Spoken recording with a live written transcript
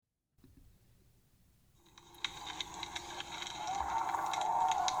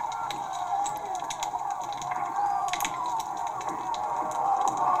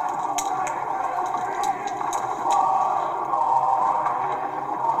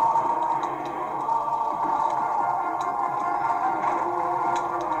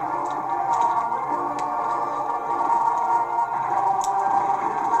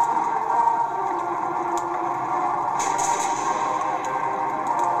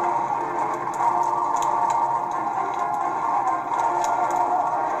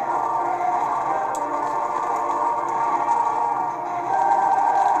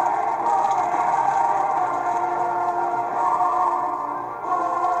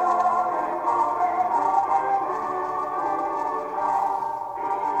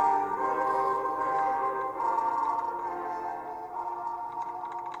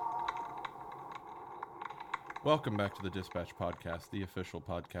Welcome back to the Dispatch Podcast, the official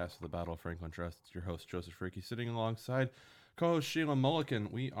podcast of the Battle of Franklin Trust. It's your host, Joseph Ricky, sitting alongside co-host Sheila Mulligan.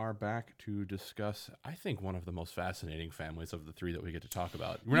 We are back to discuss, I think, one of the most fascinating families of the three that we get to talk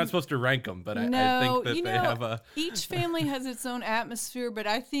about. We're not supposed to rank them, but I think that they have a... Each family has its own atmosphere, but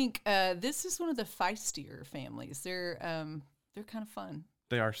I think this is one of the feistier families. They're kind of fun.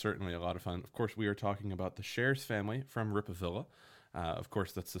 They are certainly a lot of fun. Of course, we are talking about the Shares family from Rippavilla. Of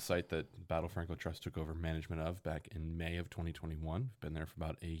course, that's the site that Battle Franklin Trust took over management of back in May of 2021. We've been there for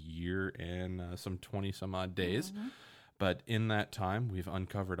about a year and some 20-some-odd days. Mm-hmm. But in that time, we've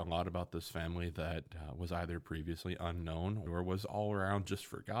uncovered a lot about this family that was either previously unknown or was all around just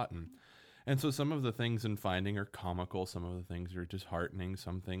forgotten. And so some of the things in finding are comical. Some of the things are disheartening.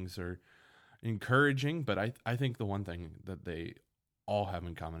 Some things are encouraging. But I think the one thing that they all have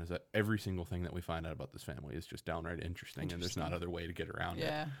in common is that every single thing that we find out about this family is just downright interesting. And there's not other way to get around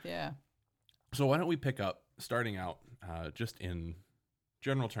it. Yeah. So why don't we pick up, starting out just in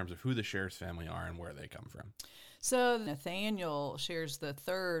general terms of who the Shares family are and where they come from. So Nathaniel Shares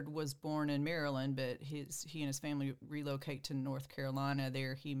III was born in Maryland, but he and his family relocate to North Carolina.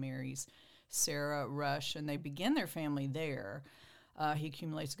 There he marries Sarah Rush, and they begin their family there. He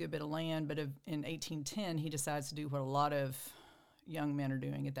accumulates a good bit of land, but in 1810, he decides to do what a lot of young men are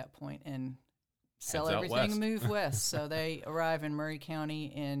doing at that point and sell everything and move west. So they arrive in Murray County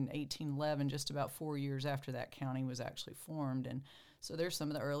in 1811, just about 4 years after that county was actually formed. And so they're some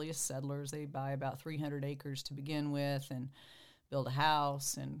of the earliest settlers. They buy about 300 acres to begin with and build a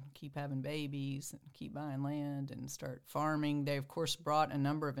house and keep having babies and keep buying land and start farming. They, of course, brought a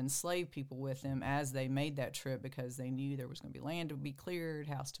number of enslaved people with them as they made that trip because they knew there was going to be land to be cleared,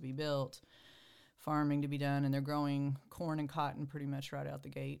 house to be built, farming to be done, and they're growing corn and cotton pretty much right out the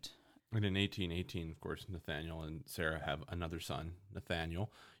gate. And in 1818, of course, Nathaniel and Sarah have another son,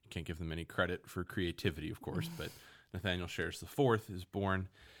 Nathaniel. You can't give them any credit for creativity, of course, but Nathaniel Shares IV is born,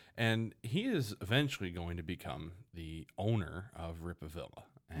 and he is eventually going to become the owner of Rippavilla,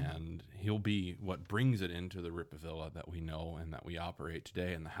 and he'll be what brings it into the Rippavilla that we know and that we operate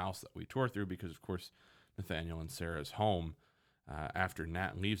today, and the house that we tour through, because, of course, Nathaniel and Sarah's home, after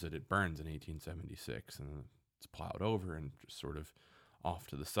Nat leaves it, it burns in 1876, and it's plowed over and just sort of off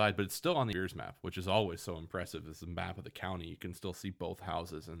to the side, but it's still on the Sears map, which is always so impressive. As the map of the county, you can still see both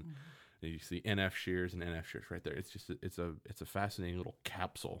houses, and you see NF Shares and NF Shares right there. It's just it's a fascinating little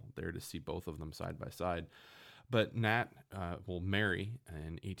capsule there to see both of them side by side. But Nat will marry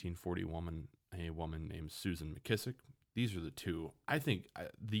in 1841 a woman named Susan McKissick. These are the two. I think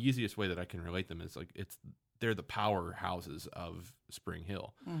the easiest way that I can relate them is they're the powerhouses of Spring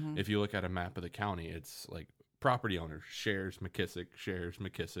Hill. Mm-hmm. If you look at a map of the county, it's like property owners, Shares, McKissick,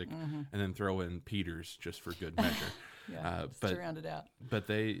 and then throw in Peters just for good measure. To round it out. But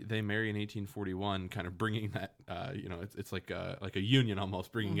they marry in 1841, kind of bringing that, it's like a union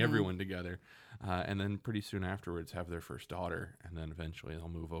almost, bringing everyone together. And then pretty soon afterwards have their first daughter, and then eventually they'll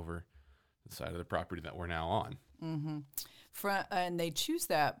move over the side of the property that we're now on. Mm-hmm. And they choose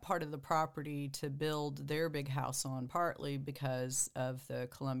that part of the property to build their big house on, partly because of the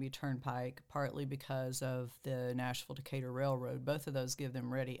Columbia Turnpike, partly because of the Nashville-Decatur Railroad. Both of those give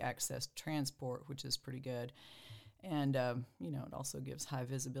them ready access to transport, which is pretty good. And, it also gives high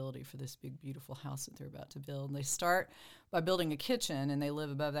visibility for this big, beautiful house that they're about to build. And they start by building a kitchen, and they live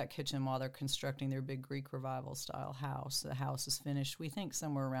above that kitchen while they're constructing their big Greek Revival-style house. The house is finished, we think,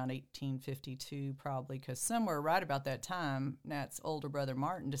 somewhere around 1852, probably, because somewhere right about that time, Nat's older brother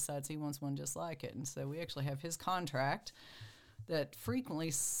Martin decides he wants one just like it. And so we actually have his contract that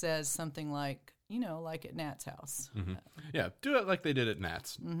frequently says something like, like at Nat's house. Mm-hmm. Do it like they did at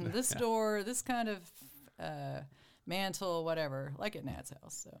Nat's. Mm-hmm. This door, this kind of... mantle, whatever, like at Nat's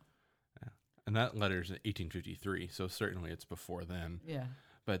house. So, and that letter's in 1853, so certainly it's before then. Yeah,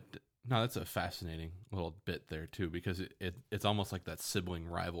 but no, that's a fascinating little bit there too, because it's almost like that sibling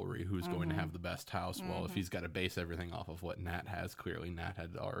rivalry: who's going to have the best house? Well, if he's got to base everything off of what Nat has, clearly Nat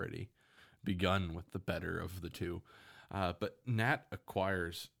had already begun with the better of the two. But Nat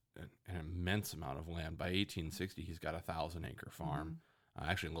acquires an immense amount of land. By 1860, he's got a 1,000-acre farm,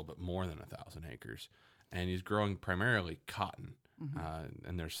 actually a little bit more than 1,000 acres. And he's growing primarily cotton,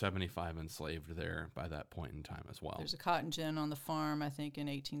 and there's 75 enslaved there by that point in time as well. There's a cotton gin on the farm. I think in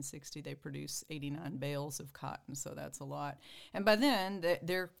 1860 they produce 89 bales of cotton, so that's a lot. And by then,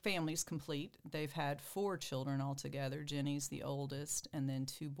 their family's complete. They've had 4 children altogether. Jenny's the oldest, and then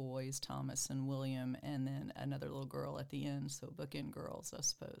 2 boys, Thomas and William, and then another little girl at the end, so bookend girls, I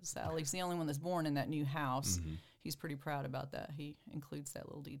suppose. Sally's the only one that's born in that new house. he's pretty proud about that. He includes that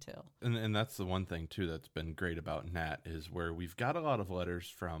little detail. And that's the one thing, too, that's been great about Nat is where we've got a lot of letters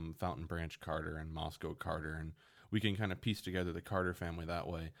from Fountain Branch Carter and Moscow Carter, and we can kind of piece together the Carter family that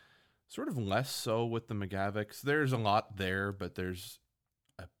way. Sort of less so with the McGavics. There's a lot there, but there's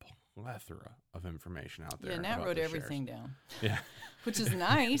a plethora of information out there. Yeah, Nat wrote everything down. Yeah. Which is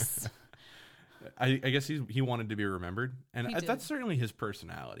nice. I guess he wanted to be remembered, and He did. that's certainly his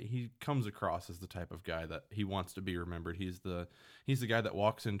personality. He comes across as the type of guy that he wants to be remembered. He's the guy that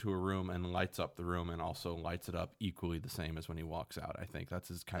walks into a room and lights up the room, and also lights it up equally the same as when he walks out. I think that's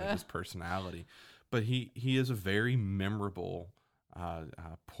his his personality. But he is a very memorable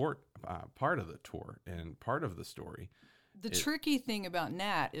part of the tour and part of the story. The tricky thing about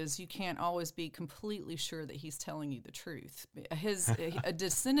Nat is you can't always be completely sure that he's telling you the truth. A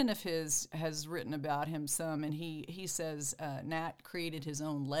descendant of his has written about him some, and he says Nat created his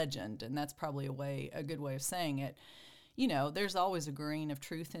own legend, and that's probably a good way of saying it. You know, there's always a grain of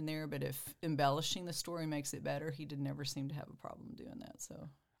truth in there, but if embellishing the story makes it better, he did never seem to have a problem doing that. So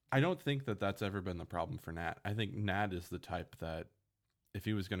I don't think that that's ever been the problem for Nat. I think Nat is the type that if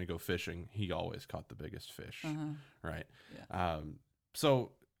he was going to go fishing, he always caught the biggest fish, right? Yeah.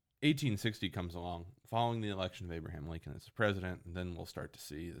 So 1860 comes along, following the election of Abraham Lincoln as the president, and then we'll start to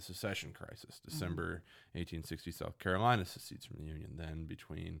see the secession crisis. December 1860, South Carolina secedes from the Union. Then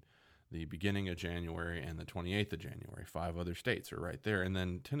between the beginning of January and the 28th of January, 5 other states are right there. And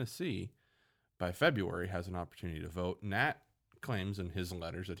then Tennessee, by February, has an opportunity to vote. Nat claims in his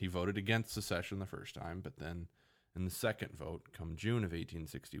letters that he voted against secession the first time, but then in the second vote, come June of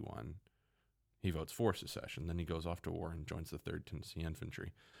 1861, he votes for secession. Then he goes off to war and joins the 3rd Tennessee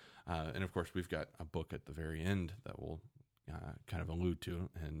Infantry. And, of course, we've got a book at the very end that we'll kind of allude to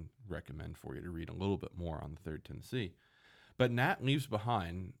and recommend for you to read a little bit more on the 3rd Tennessee. But Nat leaves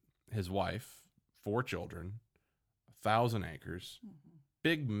behind his wife, 4 children, 1,000 acres,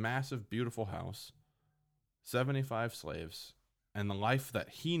 big, massive, beautiful house, 75 slaves, and the life that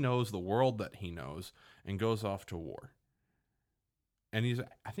he knows, the world that he knows, and goes off to war. And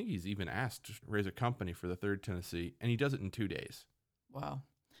I think he's even asked to raise a company for the 3rd Tennessee, and he does it in 2 days. Wow.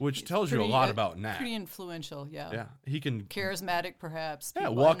 Which tells you a lot about Nat. Pretty influential, yeah. Yeah, he can... Charismatic, perhaps. Yeah,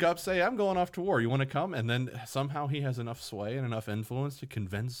 walk up, say, I'm going off to war. You want to come? And then somehow he has enough sway and enough influence to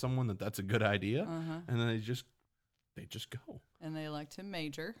convince someone that that's a good idea. And then they just go. And they elect him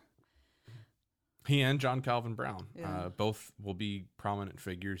major. He and John Calvin Brown, both will be prominent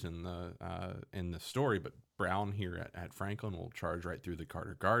figures in the story. But Brown here at Franklin will charge right through the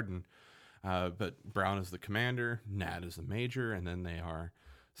Carter Garden. But Brown is the commander, Nat is the major, and then they are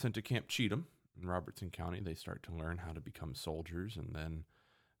sent to Camp Cheatham in Robertson County. They start to learn how to become soldiers, and then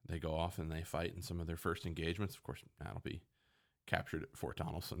they go off and they fight in some of their first engagements. Of course, Nat will be captured at Fort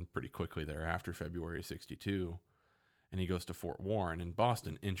Donelson pretty quickly thereafter, February of 62. And he goes to Fort Warren in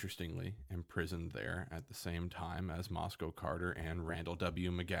Boston, interestingly, imprisoned there at the same time as Moscow Carter and Randall W.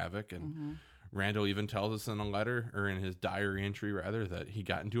 McGavick. And Randall even tells us in a letter, or in his diary entry, rather, that he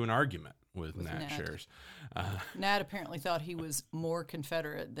got into an argument with Nat Shares. Nat apparently thought he was more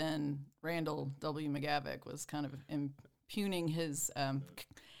Confederate than Randall W. McGavick, was kind of impugning his,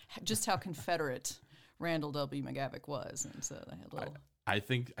 just how Confederate Randall W. McGavick was. And so they had a little... I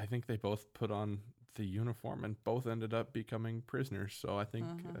think they both put on the uniform and both ended up becoming prisoners. So I think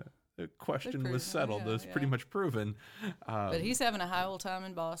the question was settled. It was pretty much proven. But he's having a high old time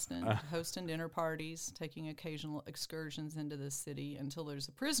in Boston, hosting dinner parties, taking occasional excursions into the city until there's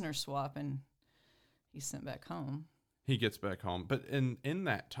a prisoner swap and he's sent back home. He gets back home. But in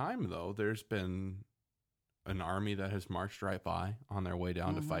that time, though, there's been an army that has marched right by on their way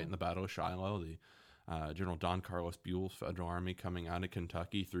down to fight in the Battle of Shiloh. The General Don Carlos Buell's Federal Army coming out of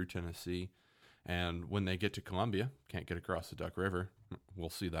Kentucky through Tennessee. And when they get to Columbia, can't get across the Duck River.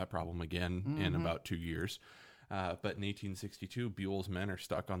 We'll see that problem again in about 2 years. But in 1862, Buell's men are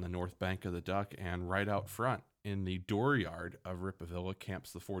stuck on the north bank of the Duck, and right out front in the dooryard of Rippavilla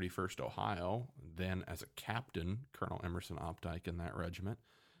camps the 41st Ohio, then as a captain, Colonel Emerson Opdyke in that regiment,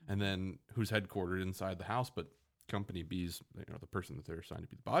 and then who's headquartered inside the house, but Company B's, the person that they're assigned to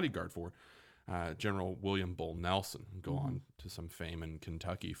be the bodyguard for, General William Bull Nelson, go on to some fame in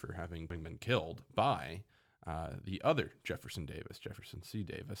Kentucky for having been killed by the other Jefferson C.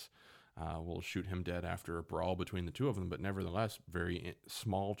 Davis. Will shoot him dead after a brawl between the two of them, but nevertheless, very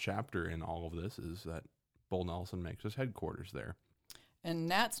small chapter in all of this is that Bull Nelson makes his headquarters there. And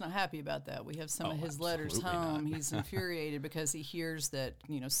Nat's not happy about that. We have some of his letters home. He's infuriated because he hears that,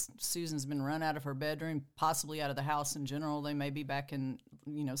 Susan's been run out of her bedroom, possibly out of the house in general. They may be back in,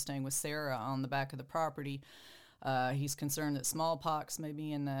 staying with Sarah on the back of the property. He's concerned that smallpox may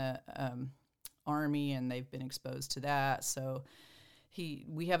be in the Army, and they've been exposed to that. So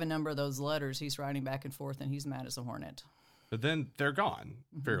we have a number of those letters he's writing back and forth, and he's mad as a hornet. But then they're gone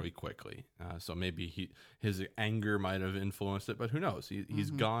fairly quickly. So maybe his anger might have influenced it, but who knows?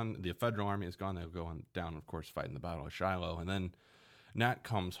 He's gone. The Federal Army is gone. They'll go on down, of course, fighting the Battle of Shiloh. And then Nat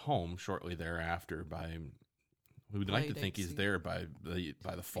comes home shortly thereafter we would like to think he's there by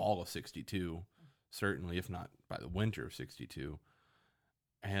the fall of 62, certainly, if not by the winter of 62.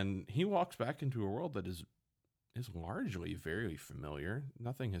 And he walks back into a world that is largely very familiar.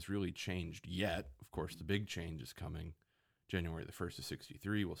 Nothing has really changed yet. Of course, the big change is coming January the 1st of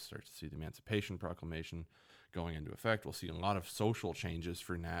 63. We'll start to see the Emancipation Proclamation going into effect. We'll see a lot of social changes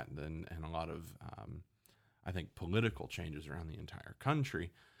for Nat and a lot of, I think, political changes around the entire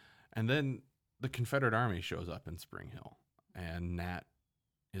country. And then the Confederate Army shows up in Spring Hill, and Nat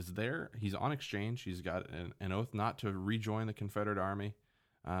is there. He's on exchange. He's got an oath not to rejoin the Confederate Army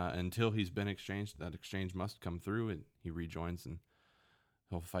until he's been exchanged. That exchange must come through, and he rejoins, and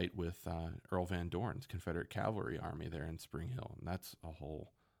he'll fight with Earl Van Dorn's Confederate Cavalry Army there in Spring Hill. And that's a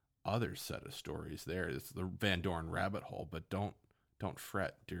whole other set of stories there. It's the Van Dorn rabbit hole, but don't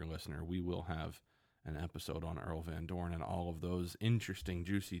fret, dear listener. We will have an episode on Earl Van Dorn and all of those interesting,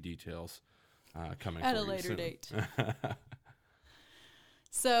 juicy details coming at for a you later soon. date.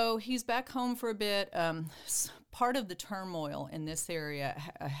 So he's back home for a bit. Part of the turmoil in this area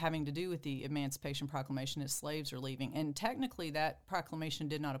having to do with the Emancipation Proclamation is slaves are leaving. And technically that proclamation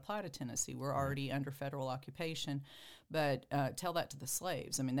did not apply to Tennessee. We're already under federal occupation. But tell that to the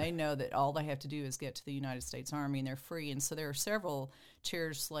slaves. I mean, they know that all they have to do is get to the United States Army and they're free. And so there are several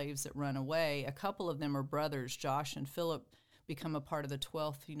Chair's slaves that run away. A couple of them are brothers. Josh and Philip become a part of the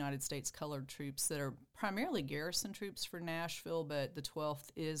 12th United States Colored Troops that are primarily garrison troops for Nashville, but the 12th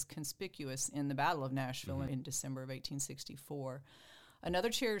is conspicuous in the Battle of Nashville in December of 1864.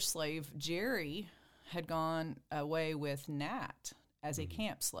 Another Chair's slave, Jerry, had gone away with Nat as a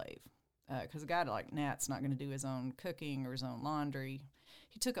camp slave because a guy like Nat's not going to do his own cooking or his own laundry.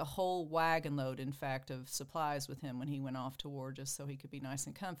 He took a whole wagon load, in fact, of supplies with him when he went off to war just so he could be nice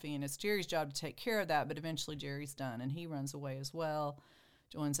and comfy. And it's Jerry's job to take care of that, but eventually Jerry's done, and he runs away as well,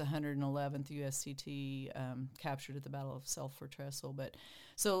 joins 111th USCT, captured at the Battle of Selford Trestle. But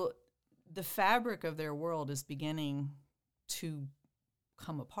so the fabric of their world is beginning to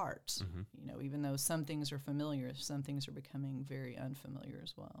come apart. You know, even though some things are familiar, some things are becoming very unfamiliar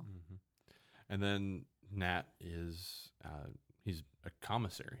as well. And then Nat is... he's a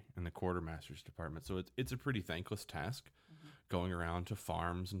commissary in the quartermaster's department. So it's a pretty thankless task going around to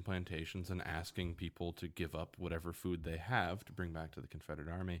farms and plantations and asking people to give up whatever food they have to bring back to the Confederate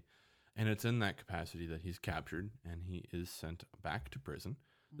Army. And it's in that capacity that he's captured and he is sent back to prison,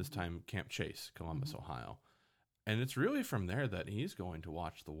 this time Camp Chase, Columbus, Ohio. And it's really from there that he's going to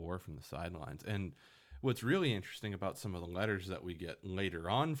watch the war from the sidelines. And what's really interesting about some of the letters that we get later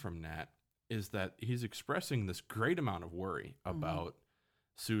on from Nat is that he's expressing this great amount of worry about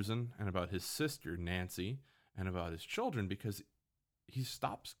Susan and about his sister, Nancy, and about his children because he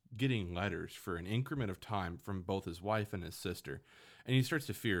stops getting letters for an increment of time from both his wife and his sister. And he starts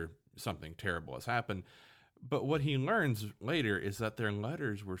to fear something terrible has happened. But what he learns later is that their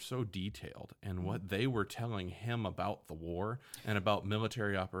letters were so detailed and what they were telling him about the war and about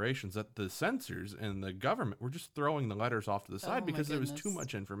military operations that the censors and the government were just throwing the letters off to the side because there was too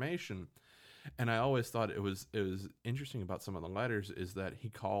much information. And I always thought it was interesting about some of the letters is that he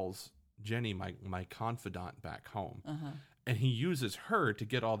calls Jenny my confidant back home. And he uses her to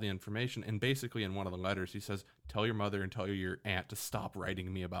get all the information. And basically in one of the letters, he says, tell your mother and tell your aunt to stop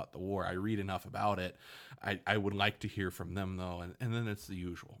writing me about the war. I read enough about it. I would like to hear from them, though. And then it's the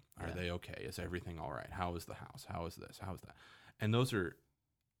usual. Are they okay? Is everything all right? How is the house? How is this? How is that? And those are,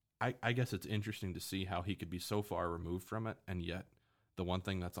 I guess it's interesting to see how he could be so far removed from it. And yet the one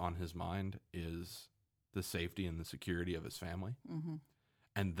thing that's on his mind is the safety and the security of his family.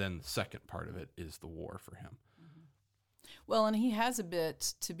 And then the second part of it is the war for him. Well, and he has a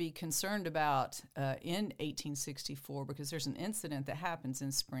bit to be concerned about in 1864 because there's an incident that happens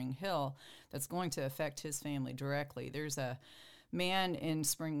in Spring Hill that's going to affect his family directly. There's a man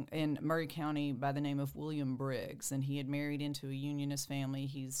in Murray County by the name of William Briggs, and he had married into a Unionist family.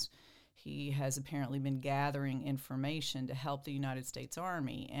 He has apparently been gathering information to help the United States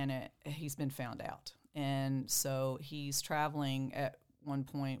Army, and he's been found out. And so he's traveling at one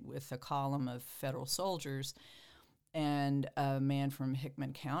point with a column of federal soldiers, and a man from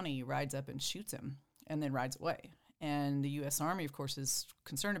Hickman County rides up and shoots him and then rides away. And the U.S. Army, of course, is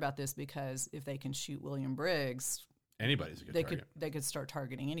concerned about this because if they can shoot William Briggs, anybody's a good target. They could start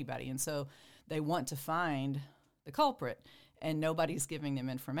targeting anybody. And so they want to find the culprit. and nobody's giving them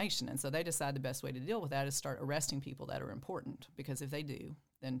information. And so they decide the best way to deal with that is start arresting people that are important, because if they do,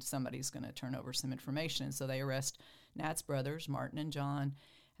 then somebody's going to turn over some information. And so they arrest Nat's brothers, Martin and John,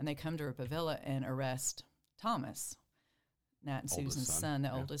 and they come to Ripavilla and arrest Thomas, Nat and Susan's son,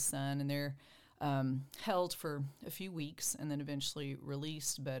 the oldest son, and they're held for a few weeks and then eventually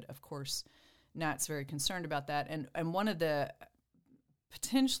released. But of course, Nat's very concerned about that. And one of the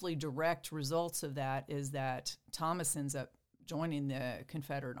potentially direct results of that is that Thomas ends up joining the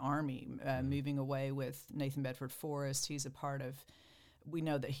Confederate Army, moving away with Nathan Bedford Forrest. He's a part of, we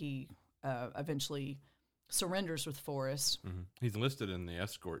know that he eventually surrenders with Forrest. Mm-hmm. He's enlisted in the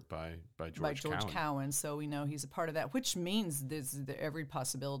escort by George Cowan. So we know he's a part of that, which means there's every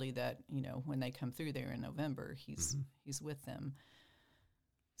possibility that, when they come through there in November, he's with them.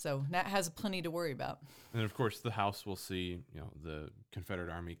 So Nat has plenty to worry about. And of course, the house will see, the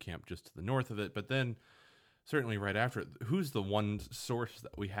Confederate Army camp just to the north of it. But then, certainly right after it, who's the one source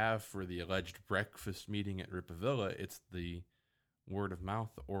that we have for the alleged breakfast meeting at Ripavilla? It's the word of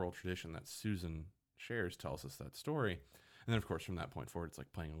mouth, the oral tradition that Susan shares tells us that story. And then, of course, from that point forward, it's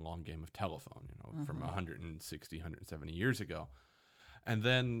like playing a long game of telephone, from 160, 170 years ago. And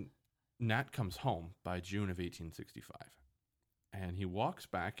then Nat comes home by June of 1865. And he walks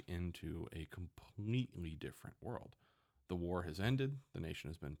back into a completely different world. The war has ended. The nation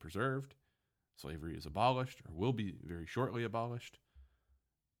has been preserved. Slavery is abolished, or will be very shortly abolished.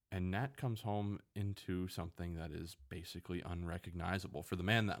 And Nat comes home into something that is basically unrecognizable. For the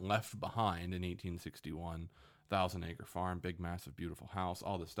man that left behind in 1861, 1,000-acre farm, big, massive, beautiful house,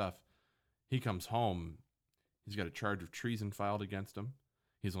 all this stuff, he comes home. He's got a charge of treason filed against him.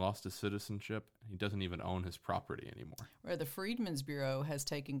 He's lost his citizenship. He doesn't even own his property anymore. Where the Freedmen's Bureau has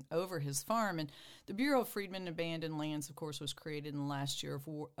taken over his farm. And the Bureau of Freedmen and Abandoned Lands, of course, was created in the last year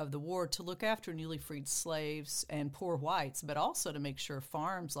of the war to look after newly freed slaves and poor whites, but also to make sure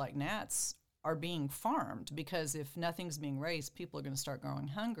farms like Nat's are being farmed, because if nothing's being raised, people are going to start growing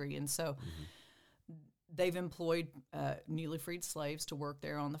hungry. And so they've employed newly freed slaves to work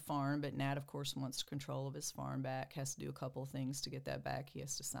there on the farm, but Nat, of course, wants control of his farm back, has to do a couple of things to get that back. He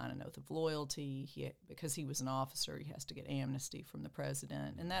has to sign an oath of loyalty. Because he was an officer, he has to get amnesty from the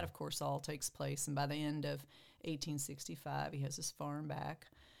president. And that, of course, all takes place. And by the end of 1865, he has his farm back.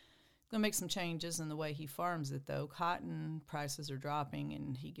 Going to make some changes in the way he farms it, though. Cotton prices are dropping,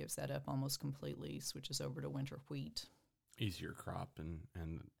 and he gives that up almost completely, switches over to winter wheat. Easier crop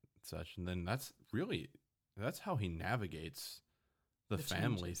and such. And then that's how he navigates the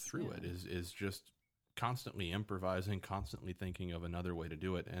family changes, through it, is just constantly improvising, constantly thinking of another way to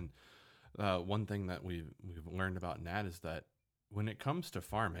do it. And one thing that we've learned about Nat is that when it comes to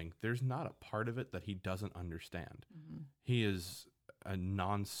farming, there's not a part of it that he doesn't understand. Mm-hmm. He is a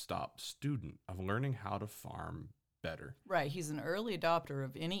nonstop student of learning how to farm better. Right. He's an early adopter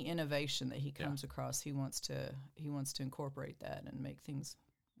of any innovation that he comes across. He wants to incorporate that and make things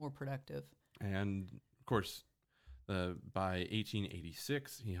more productive. And of course, by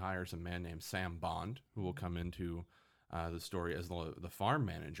 1886, he hires a man named Sam Bond, who will come into the story as the farm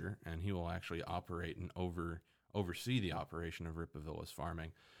manager, and he will actually operate and oversee the operation of Ripavilla's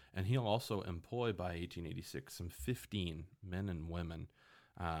farming. And he'll also employ, by 1886, some 15 men and women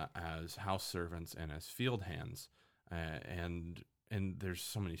as house servants and as field hands. And there's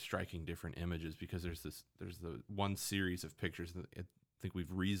so many striking different images, because there's the one series of pictures that I think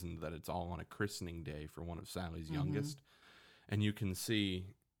we've reasoned that it's all on a christening day for one of Sally's youngest. And you can see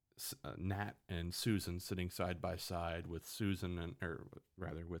Nat and Susan sitting side by side with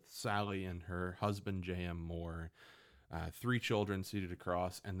with Sally and her husband, J.M. Moore, 3 children seated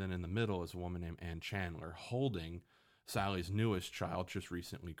across. And then in the middle is a woman named Ann Chandler holding Sally's newest child, just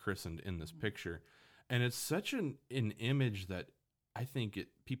recently christened, in this picture. And it's such an image that I think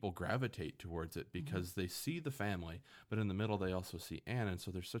people gravitate towards it, because they see the family, but in the middle they also see Anne, and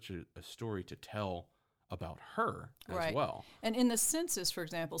so there's such a story to tell about her as well. And in the census, for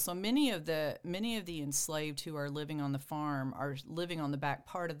example, so many of the enslaved who are living on the farm are living on the back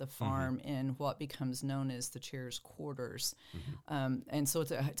part of the farm in what becomes known as the chair's quarters, and so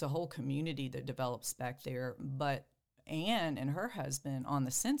it's a whole community that develops back there. But Anne and her husband on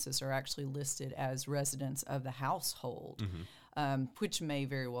the census are actually listed as residents of the household. Which may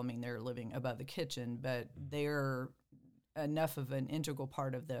very well mean they're living above the kitchen, but they're enough of an integral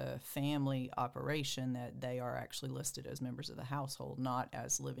part of the family operation that they are actually listed as members of the household, not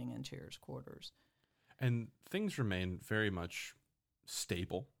as living in chair's quarters. And things remain very much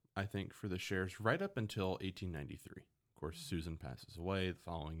stable, I think, for the Shares right up until 1893. Of course, Susan passes away the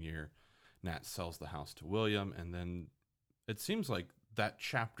following year. Nat sells the house to William, and then it seems like that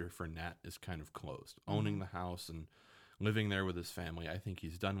chapter for Nat is kind of closed, owning the house and living there with his family. I think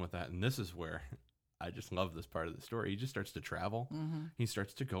he's done with that. And this is where I just love this part of the story. He just starts to travel. He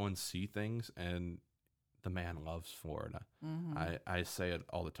starts to go and see things, and the man loves Florida. I say it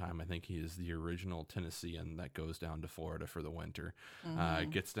all the time. I think he is the original Tennessean that goes down to Florida for the winter,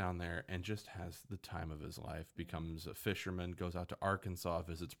 gets down there and just has the time of his life, becomes a fisherman, goes out to Arkansas,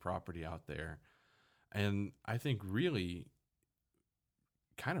 visits property out there. And I think really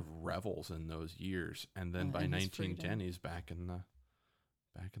kind of revels in those years. And then by 1910, he's back in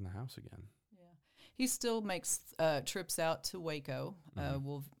the house again. Yeah. He still makes trips out to Waco.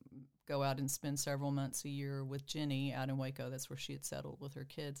 We'll go out and spend several months a year with Jenny out in Waco. That's where she had settled with her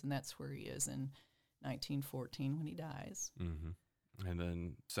kids, and that's where he is in 1914 when he dies. And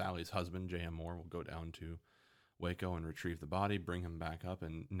then Sally's husband, J.M. Moore, will go down to Waco and retrieve the body, bring him back up,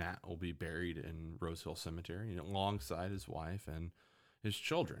 and Nat will be buried in Rose Hill Cemetery alongside his wife and his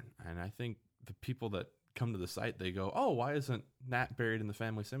children. And I think the people that come to the site, they go, oh, why isn't Nat buried in the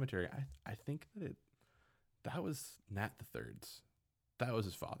family cemetery? I think that was Nat the III's. That was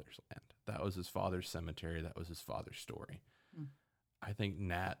his father's land. That was his father's cemetery. That was his father's story. I think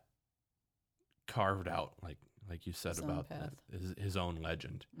Nat carved out, like you said, about his own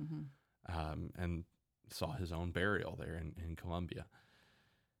legend, and saw his own burial there in Columbia.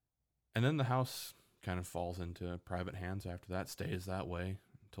 And then the house kind of falls into private hands after that, stays that way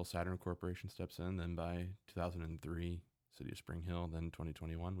until Saturn Corporation steps in. Then by 2003, City of Spring Hill, then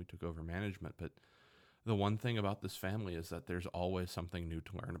 2021, we took over management. But the one thing about this family is that there's always something new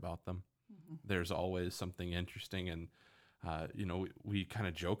to learn about them. There's always something interesting. And, we kind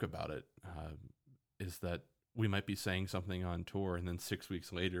of joke about it, is that we might be saying something on tour, and then 6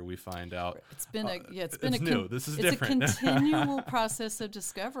 weeks later we find out it's been new. This is different. It's a continual process of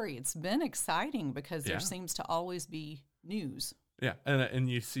discovery. It's been exciting because there seems to always be news. Yeah, and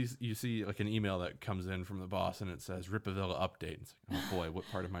you see like an email that comes in from the boss, and it says Rippavilla update. It's like, oh boy, what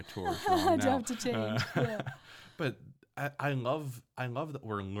part of my tour is wrong now? I have to change. But I love that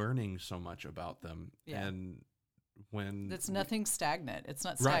we're learning so much about them, and when it's nothing stagnant. It's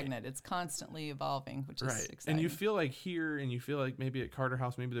not stagnant. It's constantly evolving, which is exciting. And you feel like here, and you feel like maybe at Carter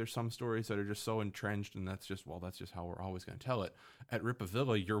House, maybe there's some stories that are just so entrenched, and that's just how we're always going to tell it. At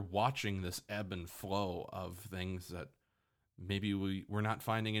Rippavilla, you're watching this ebb and flow of things that maybe we're not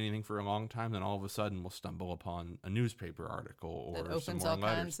finding anything for a long time, then all of a sudden we'll stumble upon a newspaper article or some more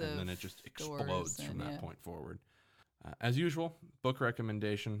letters, and then it just explodes from that point forward. As usual, book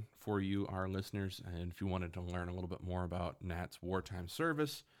recommendation for you, our listeners, and if you wanted to learn a little bit more about Nat's wartime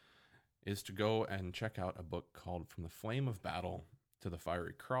service, is to go and check out a book called From the Flame of Battle to the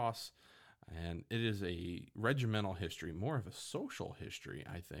Fiery Cross. And it is a regimental history, more of a social history,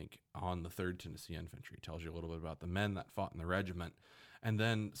 I think, on the 3rd Tennessee Infantry. It tells you a little bit about the men that fought in the regiment, and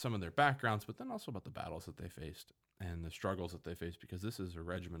then some of their backgrounds, but then also about the battles that they faced and the struggles that they faced, because this is a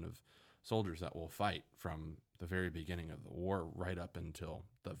regiment of soldiers that will fight from the very beginning of the war right up until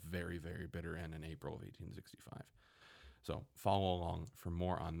the very, very bitter end in April of 1865. So follow along for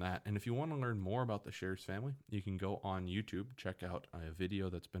more on that. And if you want to learn more about the Shares family, you can go on YouTube, check out a video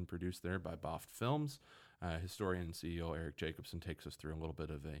that's been produced there by Boft Films. Historian and CEO Eric Jacobson takes us through a little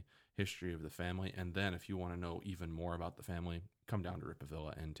bit of a history of the family. And then if you want to know even more about the family, come down to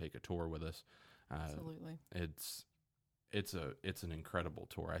Rippavilla and take a tour with us. Absolutely. It's an incredible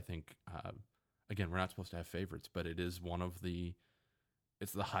tour. I think, again, we're not supposed to have favorites, but it is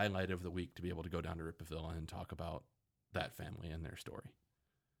it's the highlight of the week to be able to go down to Rippavilla and talk about that family and their story.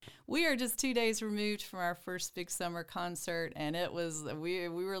 We are just 2 days removed from our first big summer concert, and we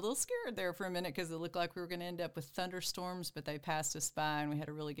were a little scared there for a minute because it looked like we were going to end up with thunderstorms, but they passed us by, and we had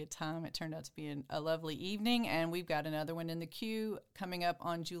a really good time. It turned out to be a lovely evening, and we've got another one in the queue coming up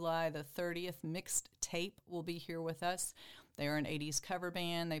on July the 30th. Mixed Tape will be here with us. They're an 80s cover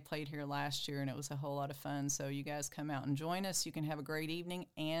band. They played here last year, and it was a whole lot of fun. So you guys come out and join us. You can have a great evening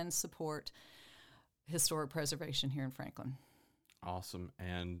and support historic preservation here in Franklin. Awesome.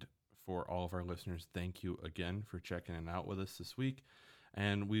 And for all of our listeners, thank you again for checking it out with us this week.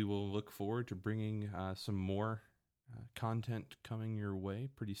 And we will look forward to bringing some more content coming your way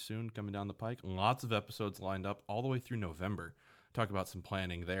pretty soon, coming down the pike. Lots of episodes lined up all the way through November. Talk about some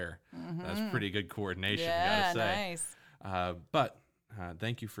planning there. That's pretty good coordination, gotta say. Nice. But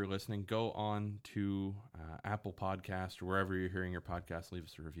thank you for listening. Go on to Apple Podcast or wherever you're hearing your podcast. Leave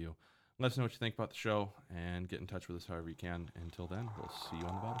us a review. Let us know what you think about the show, and get in touch with us however you can. Until then, we'll see you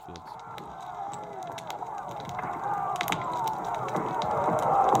on the battlefields.